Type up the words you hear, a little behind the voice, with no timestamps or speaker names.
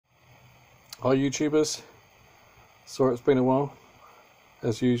Hi YouTubers, sorry it's been a while,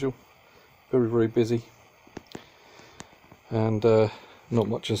 as usual, very busy, and not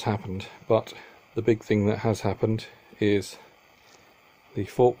much has happened, but the big thing that has happened is the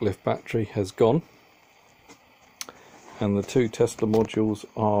forklift battery has gone and the two Tesla modules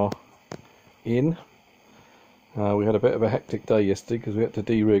are in. We had a bit of a hectic day yesterday because we had to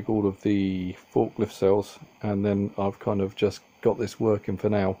de-rig all of the forklift cells, and then I've kind of just got this working for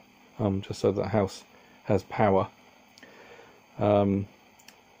now. Just so that the house has power.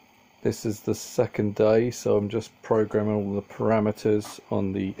 This is the second day, so I'm just programming all the parameters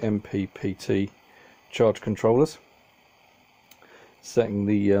on the MPPT charge controllers, setting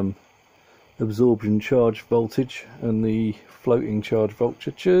the absorption charge voltage and the floating charge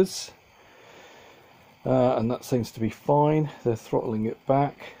voltages, and that seems to be fine. They're throttling it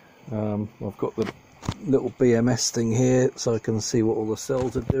back. I've got the little BMS thing here so I can see what all the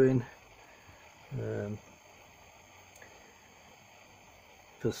cells are doing.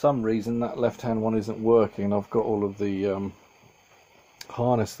 For some reason that left hand one isn't working. I've got all of the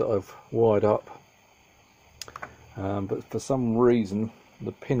harness that I've wired up, but for some reason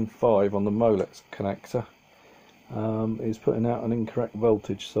the pin 5 on the Molex connector is putting out an incorrect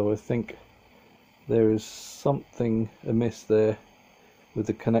voltage, so I think there is something amiss there with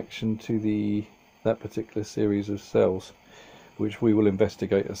the connection to that particular series of cells, which we will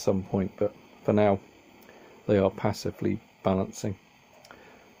investigate at some point, but for now they are passively balancing.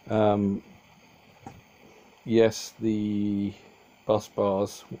 Yes, the bus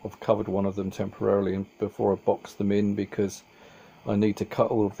bars, I've covered one of them temporarily and before I box them in, because I need to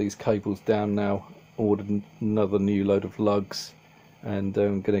cut all of these cables down now, ordered another new load of lugs, and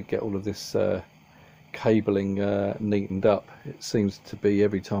I'm going to get all of this cabling neatened up. It seems to be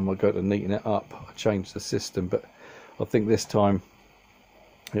every time I go to neaten it up I change the system, but I think this time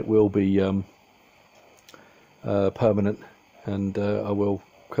it will be permanent, and I will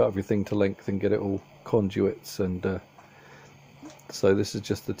cut everything to length and get it all conduits, and so this is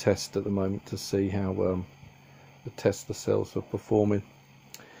just a test at the moment to see how the Tesla cells are performing,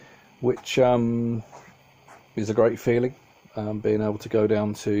 which is a great feeling, being able to go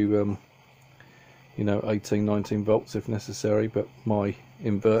down to 18-19 volts if necessary. But my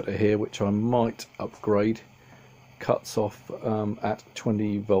inverter here, which I might upgrade, cuts off at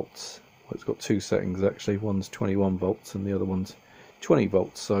 20 volts. Well, it's got two settings actually, one's 21 volts and the other one's 20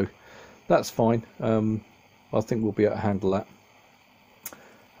 volts, so that's fine. I think we'll be able to handle that.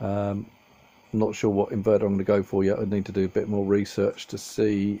 Not sure what inverter I'm going to go for yet. I need to do a bit more research to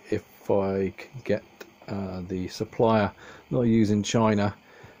see if I can get the supplier that I use in China.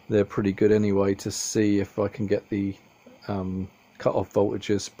 They're pretty good anyway, to see if I can get the cut-off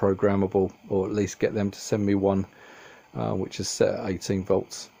voltages programmable, or at least get them to send me one which is set at 18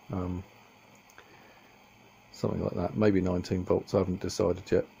 volts, something like that, maybe 19 volts. I haven't decided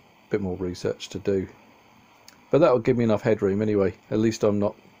yet, a bit more research to do, but that will give me enough headroom anyway. At least I'm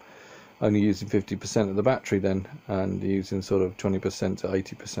not only using 50% of the battery then, and using sort of 20% to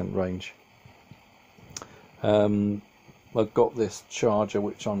 80% range. I've got this charger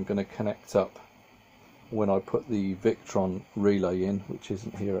which I'm going to connect up when I put the Victron relay in, which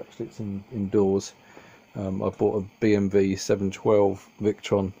isn't here actually, it's indoors. I bought a BMV712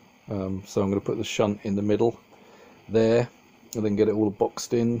 Victron, so I'm going to put the shunt in the middle there, and then get it all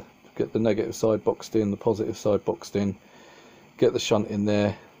boxed in, get the negative side boxed in, the positive side boxed in, get the shunt in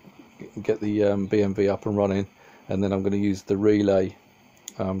there, get the BMV up and running, and then I'm going to use the relay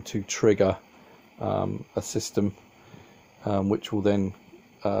to trigger a system which will then,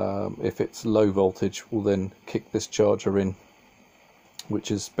 if it's low voltage, will then kick this charger in,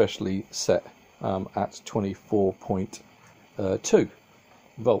 which is specially set at 24.2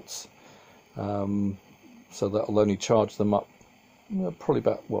 volts, so that will only charge them up probably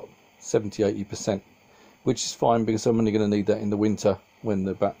about 70-80%, which is fine, because I'm only going to need that in the winter when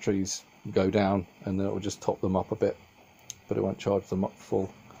the batteries go down, and then it will just top them up a bit, but it won't charge them up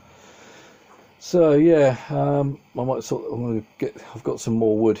full. So yeah, I might I've got some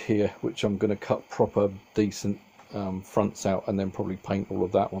more wood here which I'm going to cut proper decent fronts out, and then probably paint all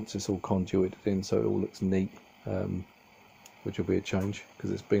of that once it's all conduited in, so it all looks neat, which will be a change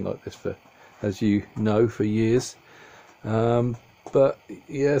because it's been like this for, as you know, for years. But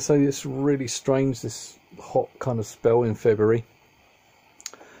yeah, so it's really strange, this hot kind of spell in February.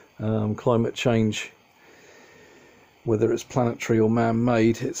 Climate change, whether it's planetary or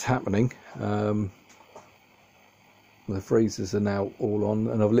man-made, it's happening. The freezers are now all on,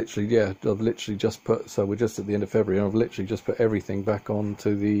 and I've literally just put, so we're just at the end of February, and I've literally just put everything back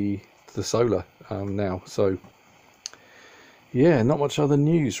onto the solar now. So yeah, not much other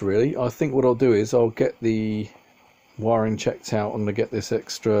news really. I think what I'll do is I'll get the wiring checked out. I'm going to get this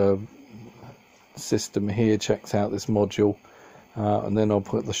extra system here checked out, this module, and then I'll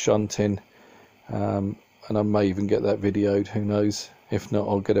put the shunt in, and I may even get that videoed, who knows. If not,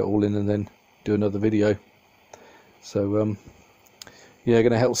 I'll get it all in and then do another video. So yeah,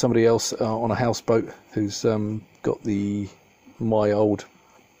 going to help somebody else on a houseboat who's got my old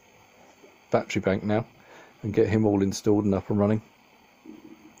battery bank now, and get him all installed and up and running.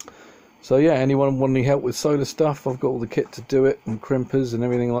 So yeah, anyone want any help with solar stuff, I've got all the kit to do it, and crimpers and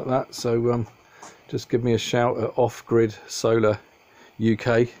everything like that. So just give me a shout at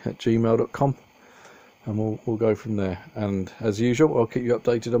offgridsolaruk@gmail.com, and we'll go from there. And as usual, I'll keep you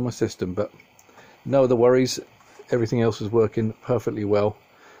updated on my system, but no other worries. Everything else is working perfectly well,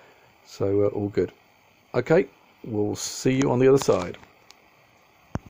 so all good. Okay, we'll see you on the other side.